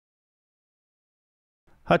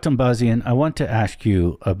Hatem Bazian, I want to ask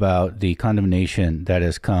you about the condemnation that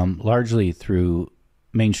has come largely through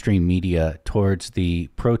mainstream media towards the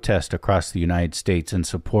protest across the United States in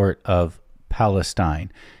support of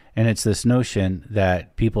Palestine. And it's this notion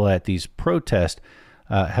that people at these protests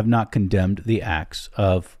have not condemned the acts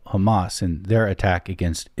of Hamas and their attack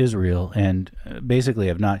against Israel, and basically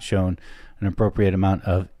have not shown an appropriate amount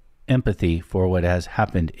of empathy for what has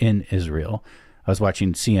happened in Israel. I was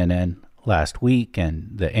watching CNN last week,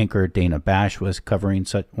 and the anchor Dana Bash was covering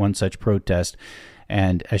one such protest.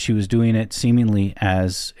 And as she was doing it seemingly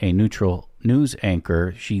as a neutral news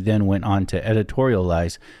anchor, she then went on to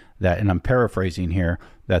editorialize that, and I'm paraphrasing here,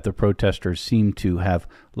 that the protesters seem to have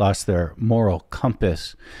lost their moral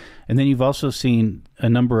compass. And then you've also seen a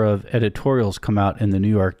number of editorials come out in the New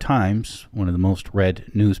York Times, one of the most read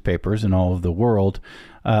newspapers in all of the world,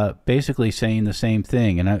 basically saying the same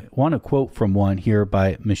thing. And I want to quote from one here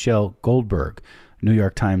by Michelle Goldberg, New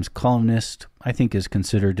York Times columnist, I think is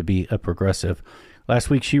considered to be a progressive. Last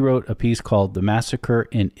week, she wrote a piece called "The Massacre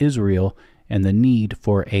in Israel and the Need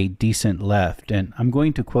for a Decent Left." And I'm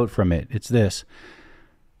going to quote from it. It's this: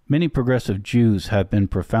 "Many progressive Jews have been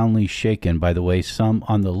profoundly shaken by the way some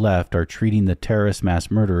on the left are treating the terrorist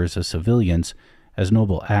mass murderers of civilians as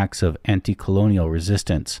noble acts of anti-colonial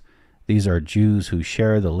resistance. These are Jews who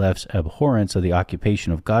share the left's abhorrence of the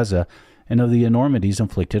occupation of Gaza and of the enormities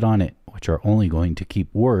inflicted on it, which are only going to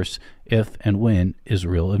keep worse if and when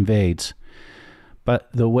Israel invades. But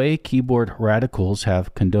the way keyboard radicals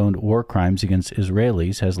have condoned war crimes against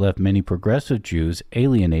Israelis has left many progressive Jews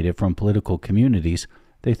alienated from political communities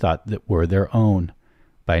they thought that were their own.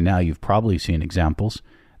 By now you've probably seen examples.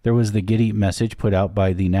 There was the giddy message put out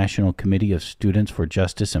by the National Committee of Students for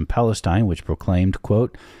Justice in Palestine, which proclaimed,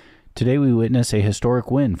 quote, 'Today we witness a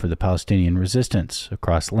historic win for the Palestinian resistance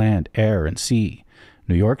across land, air, and sea.'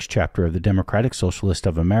 New York's chapter of the Democratic Socialists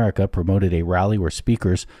of America promoted a rally where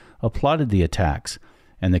speakers applauded the attacks,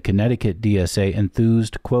 and the Connecticut DSA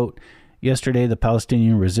enthused, quote, 'Yesterday the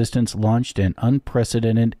Palestinian resistance launched an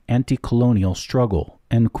unprecedented anti-colonial struggle,'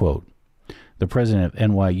 end quote. The president of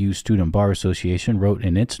NYU Student Bar Association wrote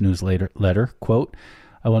in its newsletter, quote,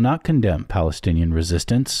 'I will not condemn Palestinian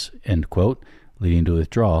resistance,' end quote, leading to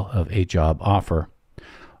withdrawal of a job offer.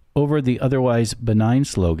 Over the otherwise benign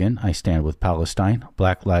slogan, 'I stand with Palestine,'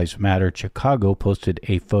 Black Lives Matter Chicago posted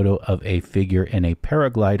a photo of a figure in a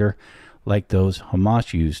paraglider like those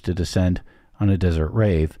Hamas used to descend on a desert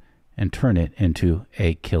rave and turn it into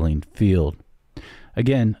a killing field.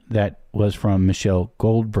 Again, that was from Michelle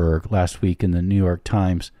Goldberg last week in the New York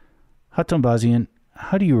Times. Hatem Bazian,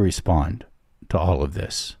 how do you respond to all of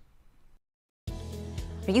this?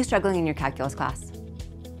 Are you struggling in your calculus class?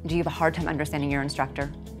 Do you have a hard time understanding your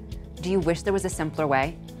instructor? Do you wish there was a simpler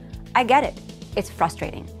way? I get it. It's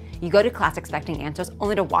frustrating. You go to class expecting answers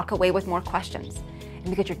only to walk away with more questions. And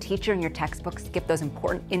because your teacher and your textbooks skip those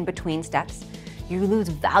important in-between steps, you lose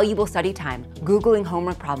valuable study time Googling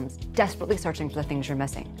homework problems, desperately searching for the things you're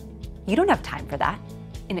missing. You don't have time for that,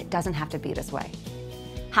 and it doesn't have to be this way.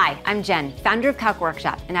 Hi, I'm Jen, founder of Calc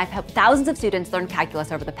Workshop, and I've helped thousands of students learn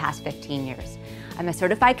calculus over the past 15 years. I'm a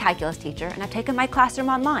certified calculus teacher, and I've taken my classroom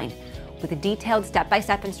online with a detailed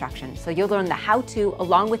step-by-step instruction, so you'll learn the how-to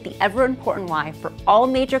along with the ever-important why for all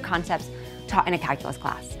major concepts taught in a calculus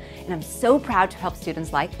class. And I'm so proud to help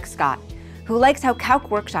students like Scott, who likes how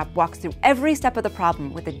Calc Workshop walks through every step of the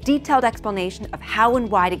problem with a detailed explanation of how and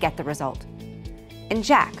why to get the result. And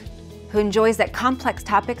Jack, who enjoys that complex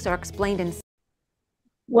topics are explained in...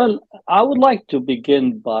 Well, I would like to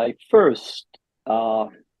begin by first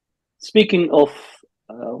speaking of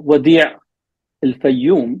Wadi'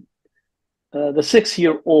 al-Fayoum, the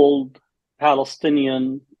 6-year-old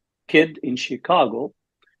Palestinian kid in Chicago,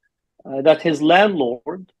 that his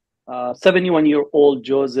landlord, 71-year-old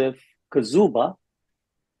Joseph Kazuba,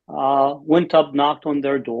 went up, knocked on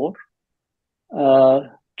their door,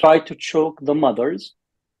 tried to choke the mothers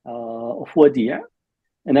of Wadi',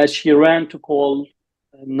 and as she ran to call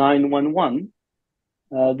 911,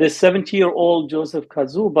 this 70-year-old Joseph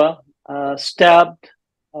Kazuba stabbed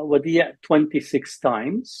Wadi' 26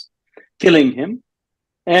 times, killing him,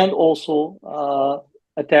 and also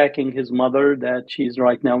attacking his mother, that she's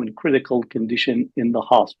right now in critical condition in the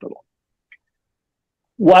hospital.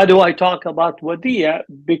 Why do I talk about Wadi'?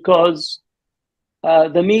 Because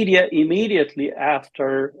the media immediately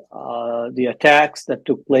after the attacks that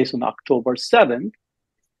took place on October 7th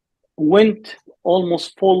went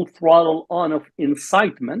almost full throttle on of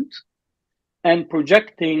incitement and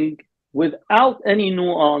projecting without any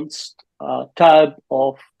nuanced type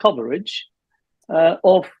of coverage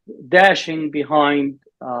of dashing behind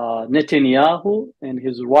Netanyahu and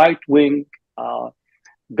his right-wing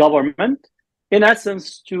government, in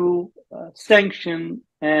essence, to sanction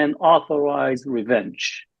and authorize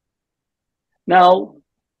revenge. Now,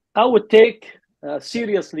 I would take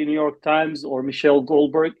seriously New York Times or Michelle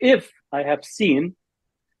Goldberg if I have seen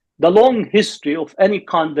the long history of any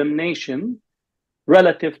condemnation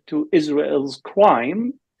relative to Israel's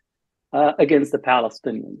crime against the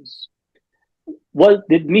Palestinians.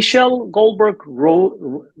 Did Michelle Goldberg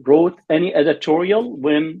wrote any editorial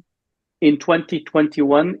when in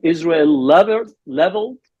 2021 Israel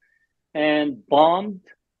leveled and bombed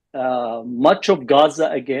much of Gaza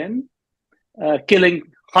again, killing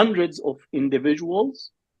hundreds of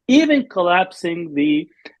individuals, even collapsing the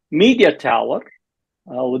media tower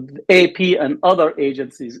with AP and other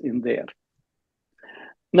agencies in there?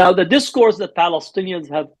 Now, the discourse that Palestinians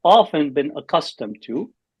have often been accustomed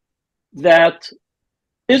to, that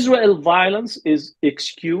Israel violence is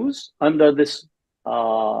excused under this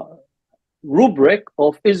rubric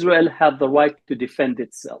of Israel have the right to defend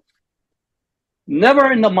itself.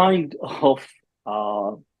 Never in the mind of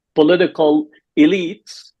political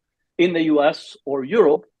elites in the US or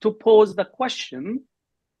Europe to pose the question,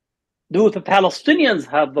 do the Palestinians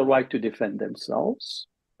have the right to defend themselves?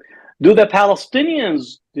 Do the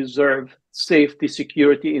Palestinians deserve safety,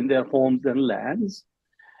 security in their homes and lands?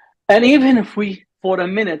 And even if we, for a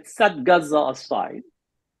minute, set Gaza aside,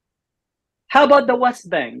 how about the West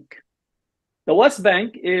Bank? The West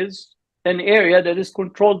Bank is an area that is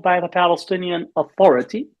controlled by the Palestinian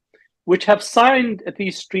Authority, which have signed a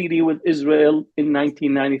peace treaty with Israel in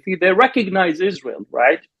 1993. They recognize Israel,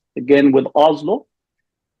 right? Again, with Oslo.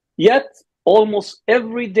 Yet, almost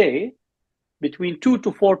every day, between 2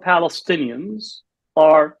 to 4 Palestinians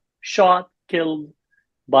are shot, killed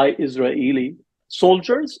by Israeli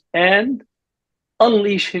soldiers and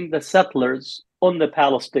unleashing the settlers on the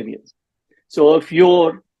Palestinians. So if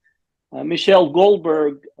your Michelle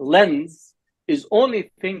Goldberg lens is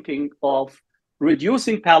only thinking of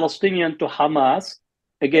reducing Palestinian to Hamas,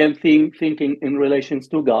 again, thinking in relation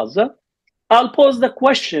to Gaza, I'll pose the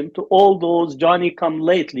question to all those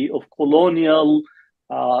Johnny-come-lately of colonial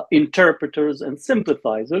interpreters and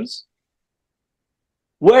sympathizers.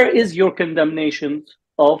 Where is your condemnation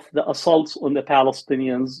of the assaults on the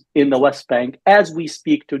Palestinians in the West Bank as we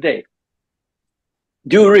speak today?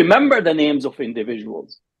 Do you remember the names of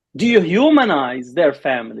individuals? Do you humanize their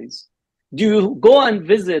families? Do you go and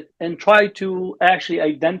visit and try to actually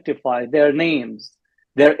identify their names,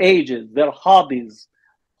 their ages, their hobbies,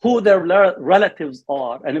 who their relatives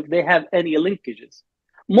are, and if they have any linkages?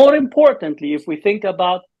 More importantly, if we think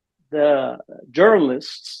about the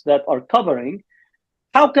journalists that are covering,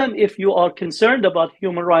 how come if you are concerned about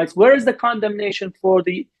human rights, where is the condemnation for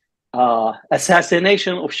the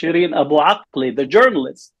assassination of Shireen Abu Akleh, the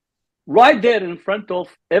journalist, right there in front of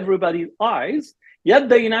everybody's eyes? Yet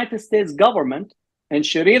the United States government, and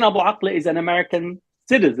Shireen Abu Akleh is an American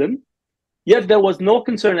citizen, yet there was no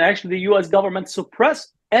concern. Actually, the US government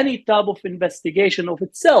suppressed any type of investigation of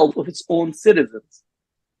itself, of its own citizens.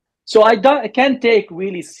 So I can't take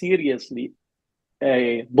really seriously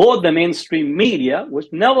both the mainstream media, which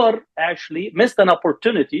never actually missed an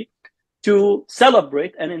opportunity to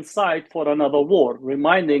celebrate and incite for another war,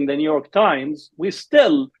 reminding the New York Times,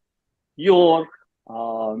 you're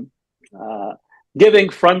giving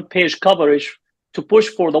front page coverage to push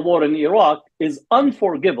for the war in Iraq is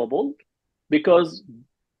unforgivable, because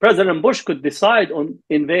President Bush could decide on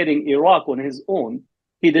invading Iraq on his own.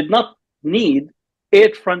 He did not need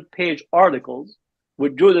 8 front page articles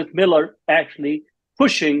with Judith Miller actually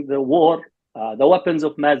pushing the war, the weapons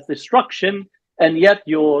of mass destruction, and yet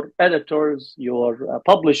your editors, your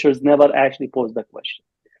publishers never actually posed that question.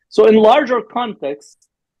 So in larger context,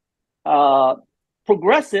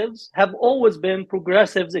 progressives have always been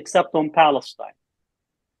progressives except on Palestine.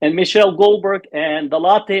 And Michelle Goldberg and the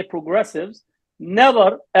latte progressives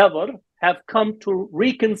never, ever have come to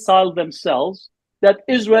reconcile themselves that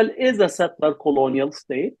Israel is a settler colonial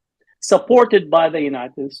state supported by the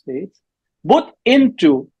United States, put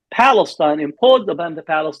into Palestine, imposed upon the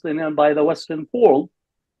Palestinians by the Western world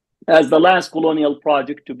as the last colonial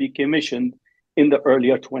project to be commissioned in the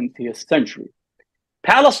earlier 20th century.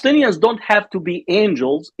 Palestinians don't have to be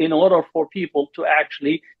angels in order for people to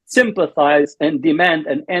actually sympathize and demand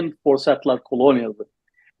an end for settler colonialism.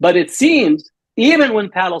 But it seems even when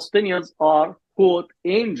Palestinians are, quote,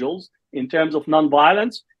 angels in terms of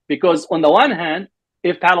nonviolence, because on the one hand,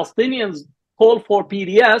 if Palestinians call for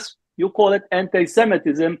PDS, you call it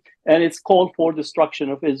anti-Semitism, and it's called for destruction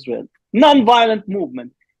of Israel. Nonviolent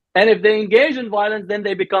movement. And if they engage in violence, then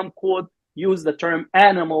they become, quote, use the term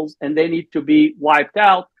animals, and they need to be wiped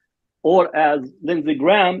out. Or as Lindsey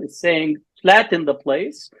Graham is saying flatten the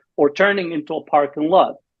place or turning into a parking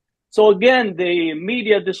lot. So again, the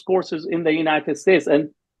media discourses in the United States, and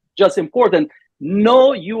just important,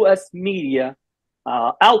 no U.S. media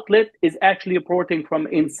outlet is actually reporting from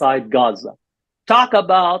inside Gaza. Talk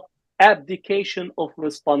about abdication of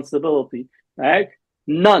responsibility, right?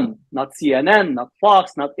 None, not CNN, not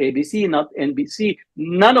Fox, not ABC, not NBC,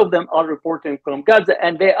 none of them are reporting from Gaza,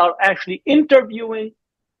 and they are actually interviewing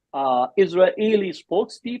Israeli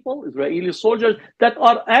spokespeople, Israeli soldiers that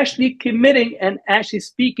are actually committing and actually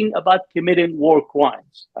speaking about committing war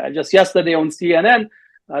crimes. Just yesterday on CNN,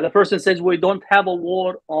 the person says, we don't have a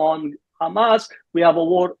war on Hamas, we have a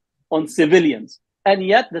war on civilians. And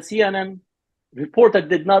yet the CNN reporter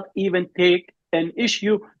did not even take an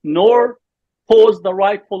issue nor pose the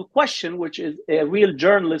rightful question, which is a real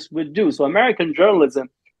journalist would do. So American journalism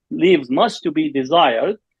leaves much to be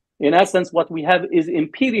desired. In essence, what we have is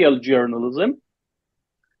imperial journalism.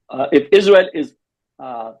 If Israel is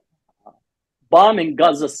bombing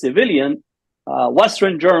Gaza civilian,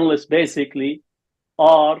 Western journalists basically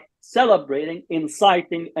are celebrating,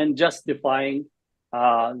 inciting, and justifying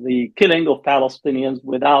the killing of Palestinians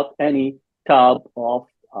without any type of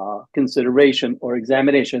consideration or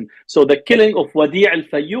examination. So the killing of Wadi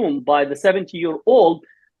al-Fayoum by the 70-year-old,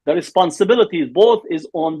 the responsibility both is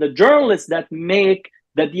on the journalists that make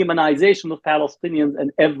the demonization of Palestinians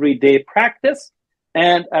an everyday practice.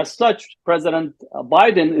 And as such, President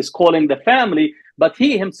Biden is calling the family, but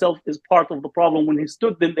he himself is part of the problem when he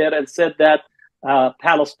stood in there and said that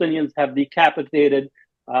Palestinians have decapitated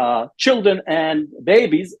children and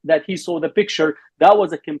babies, that he saw the picture. That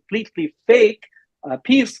was a completely fake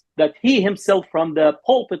piece that he himself from the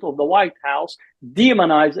pulpit of the White House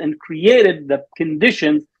demonized and created the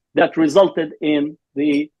conditions that resulted in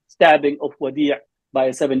the stabbing of Wadi' by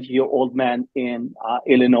a 70-year-old man in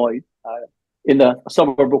Illinois, in the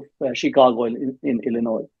suburb of Chicago in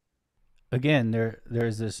Illinois. Again,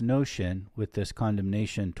 there's this notion with this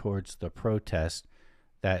condemnation towards the protest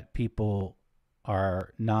that people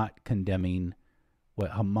are not condemning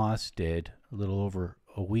what Hamas did a little over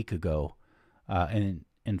a week ago, and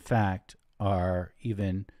in fact are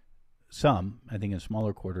even some, I think in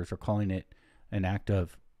smaller quarters, are calling it an act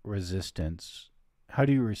of resistance. How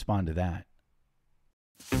do you respond to that?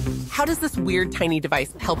 How does this weird tiny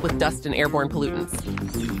device help with dust and airborne pollutants?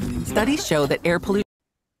 Studies show that air pollution...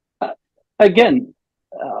 Again,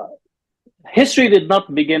 history did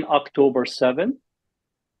not begin October 7.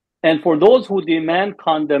 And for those who demand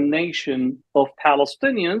condemnation of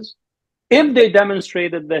Palestinians, if they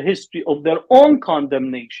demonstrated the history of their own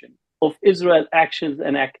condemnation of Israel actions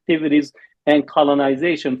and activities and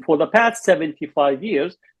colonization for the past 75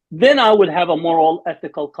 years, then I would have a moral,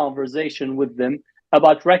 ethical conversation with them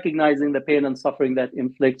about recognizing the pain and suffering that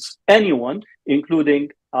inflicts anyone, including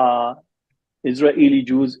Israeli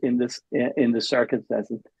Jews in the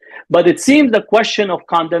circumstances. But it seems the question of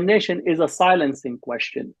condemnation is a silencing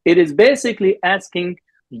question. It is basically asking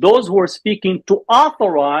those who are speaking to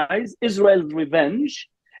authorize Israel's revenge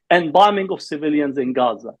and bombing of civilians in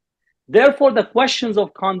Gaza. Therefore, the questions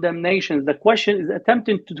of condemnation, the question is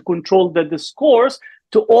attempting to control the discourse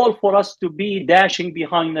to all for us to be dashing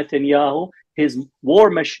behind Netanyahu, his war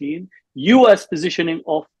machine, U.S. positioning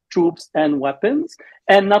of troops and weapons,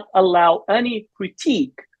 and not allow any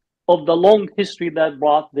critique of the long history that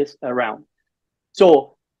brought this around.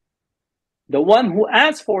 So the one who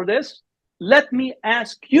asked for this, let me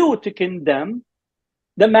ask you to condemn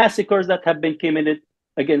the massacres that have been committed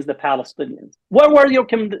against the Palestinians. Where were your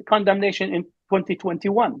condemnation in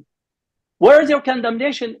 2021? Where is your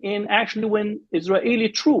condemnation in actually when Israeli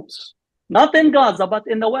troops, not in Gaza, but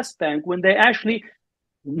in the West Bank, when they actually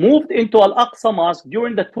moved into Al-Aqsa Mosque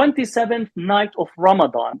during the 27th night of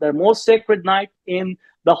Ramadan, the most sacred night in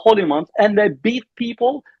the holy month, and they beat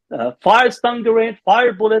people, fired stun grenades,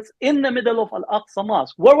 fired bullets in the middle of Al-Aqsa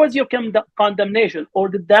Mosque? Where was your condemnation? Or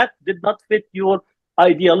did not fit your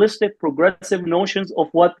idealistic, progressive notions of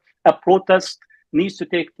what a protest needs to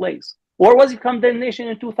take place? Where was your condemnation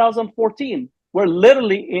in 2014, where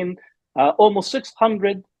literally in almost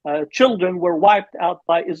 600 children were wiped out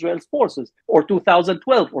by Israel's forces, or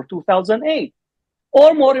 2012 or 2008?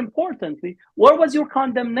 Or more importantly, where was your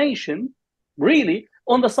condemnation really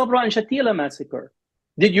on the Sabra and Shatila massacre?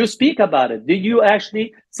 Did you speak about it? Did you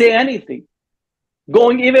actually say anything?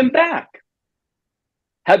 Going even back,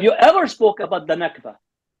 have you ever spoke about the Nakba?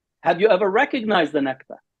 Have you ever recognized the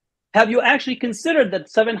Nakba? Have you actually considered that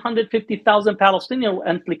 750,000 Palestinians were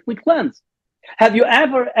ethnically cleansed? Have you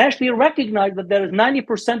ever actually recognized that there is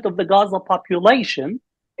 90% of the Gaza population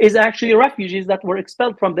is actually refugees that were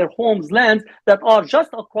expelled from their homes, lands that are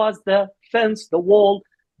just across the fence, the wall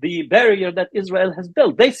the barrier that Israel has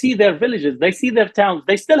built. They see their villages, they see their towns,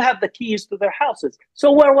 they still have the keys to their houses.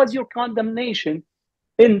 So where was your condemnation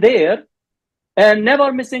in there? And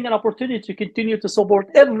never missing an opportunity to continue to support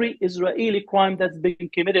every Israeli crime that's been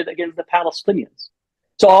committed against the Palestinians.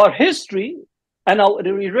 So our history and our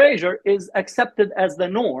erasure is accepted as the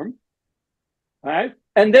norm, right?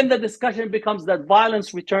 And then the discussion becomes that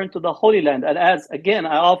violence returned to the Holy Land. And as, again,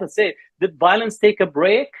 I often say, did violence take a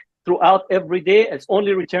break throughout every day? It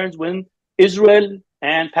only returns when Israel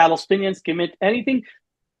and Palestinians commit anything.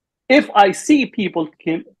 If I see people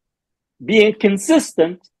being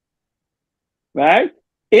consistent, right,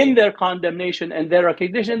 in their condemnation and their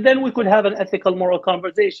recognition, then we could have an ethical, moral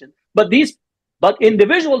conversation. But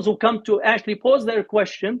individuals who come to actually pose their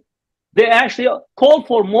question, they actually call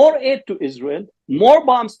for more aid to Israel, more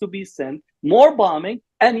bombs to be sent, more bombing,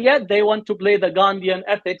 and yet they want to play the Gandhian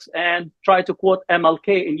ethics and try to quote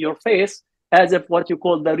MLK in your face as if what you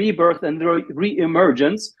call the rebirth and the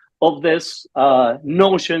re-emergence of this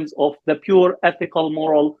notions of the pure ethical,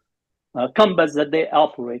 moral compass that they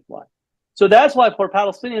operate by. So that's why for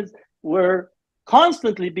Palestinians, we're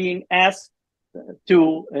constantly being asked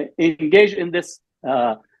to engage in this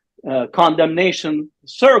condemnation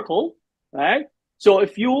circle, right? So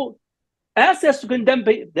if you ask us to condemn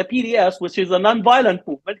the PDS, which is a non-violent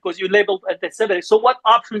movement, because you labeled anti-Semitic, so what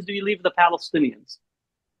options do you leave the Palestinians,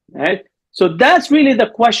 right? So that's really the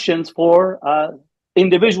questions for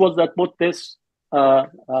individuals that put this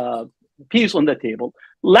piece on the table.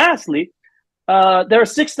 Lastly, there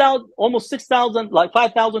are almost 6,000, like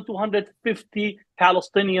 5,250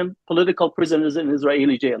 Palestinian political prisoners in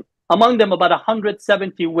Israeli jail. Among them, about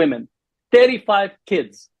 170 women, 35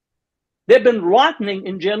 kids. They've been rotting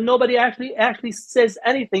in jail. Nobody actually says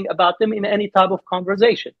anything about them in any type of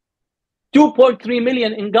conversation. 2.3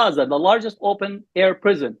 million in Gaza, the largest open air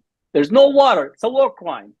prison. There's no water. It's a war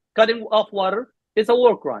crime. Cutting off water is a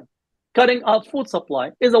war crime. Cutting off food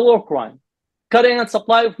supply is a war crime. Cutting a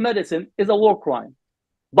supply of medicine is a war crime.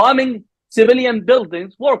 Bombing civilian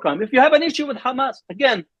buildings, war crime. If you have an issue with Hamas,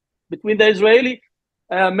 again, between the Israeli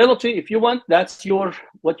military, if you want, that's your,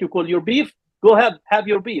 what you call your beef, go ahead, have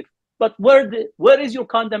your beef. But where is your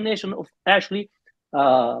condemnation of actually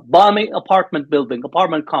bombing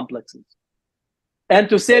apartment complexes? And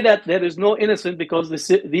to say that there is no innocent because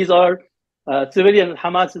these are civilians,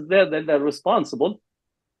 Hamas is there, then they're responsible,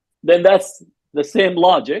 then that's the same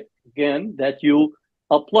logic, again, that you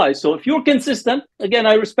apply. So if you're consistent, again,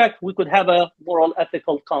 I respect we could have a moral,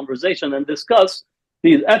 ethical conversation and discuss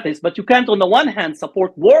these ethics, but you can't on the one hand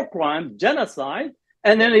support war crimes, genocide,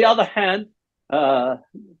 and then on the other hand,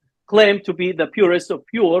 claim to be the purest of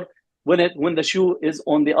pure when the shoe is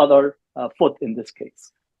on the other foot in this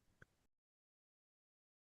case.